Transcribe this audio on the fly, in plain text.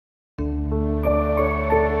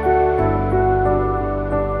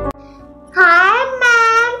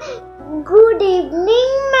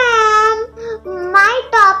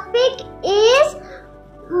is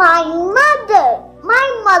my mother. My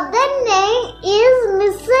mother name is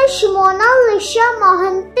Mrs. Shimona Lisha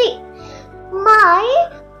Mohanty.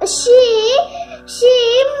 She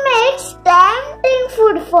makes tempting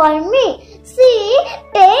food for me. She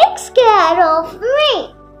takes care of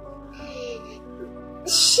me.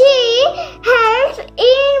 She helps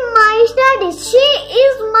in my studies. She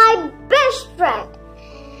is my best friend.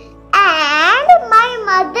 And my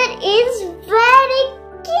mother is very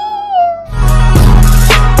cute.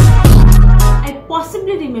 I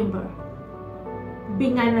possibly remember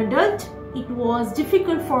being an adult, it was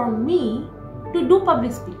difficult for me to do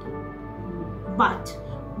public speaking. But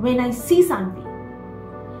when I see Saanvi,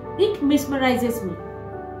 it mesmerizes me.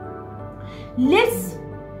 Let's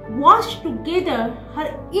watch together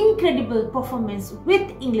her incredible performance with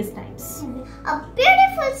English Times. A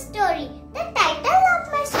beautiful story. The title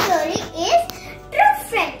of my story is True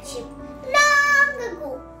Friendship. Long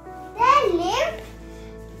ago, there lived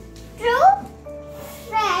two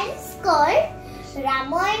friends called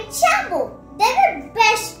Ramo and Shamu. They were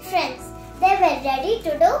best friends. They were ready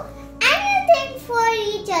to do anything for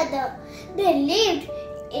each other. They lived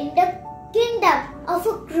in the kingdom of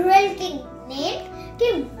a cruel king named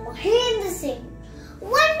King Mahendra Singh.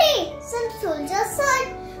 One day, some soldiers heard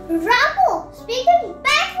Ramo speaking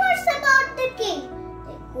bad words about the king.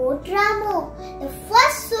 They quote Ramo. The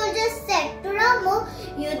first soldier said to Ramo,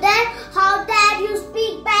 "You there? How dare you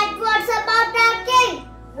speak bad words about our king?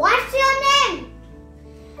 What's your name?"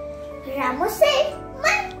 Ramo said,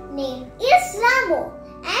 "My name is Ramo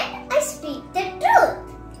and I speak the truth."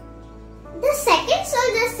 The second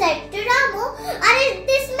soldier said to Ramo, "Arrest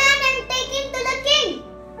this man and take him to the king."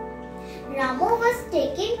 Ramo was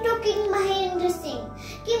taken to King Mahendra Singh.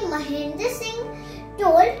 King Mahendra Singh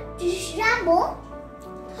told Ramo,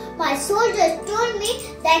 "My soldiers told me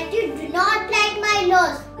that you do not like my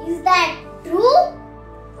laws. Is that true?"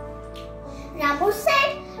 Ramo said,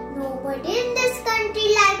 "Nobody in this country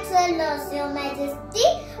likes our laws, Your Majesty,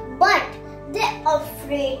 but they're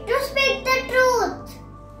afraid to speak the truth."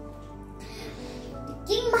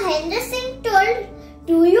 King Mahendra Singh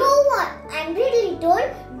angrily told,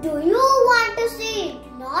 "Do you want to see it?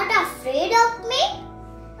 Not afraid of me?"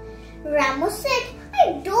 Ramo said, "I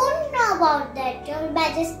don't know about that, Your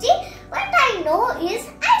Majesty. What I know is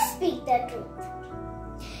I speak the truth."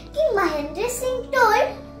 King Mahendra Singh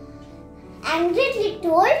angrily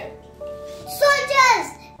told, "Soldiers,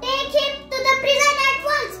 take him to the prison at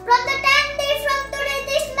once. From the 10th day from today,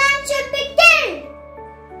 this man should be killed."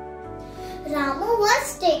 Ramo was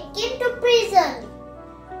taken to prison.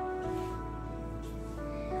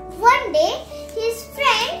 One day, his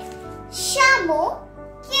friend Shamu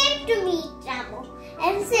came to meet Ramo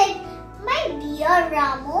and said, "My dear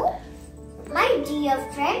Ramo, my dear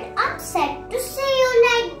friend, I'm sad to see you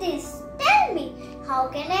like this. Tell me, how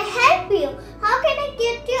can I help you? How can I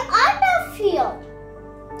get you out of here?"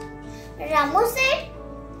 Ramo said,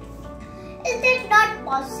 "Is that not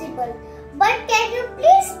possible? But can you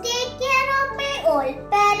please take care of my old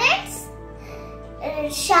parents?"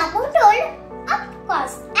 Shamu told, "Of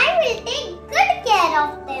course, I will take good care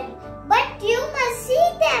of them. But you must see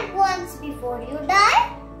them once before you die."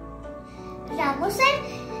 Ramo said,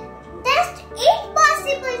 "That's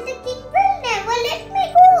impossible. The king will never let me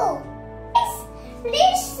go.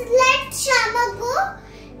 Please let Shama go.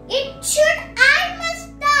 It should I must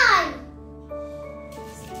die."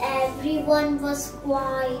 Everyone was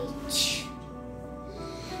quiet.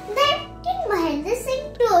 Then King Mahendra Singh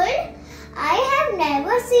told, "I have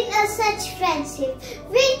never seen such friendship,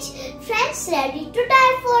 which friends ready to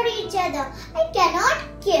die for each other. I cannot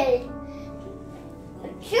kill.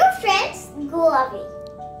 True friends go away."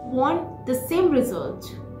 Want the same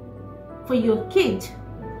result for your kid?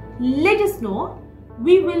 Let us know.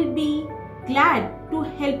 We will be glad to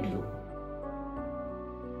help you.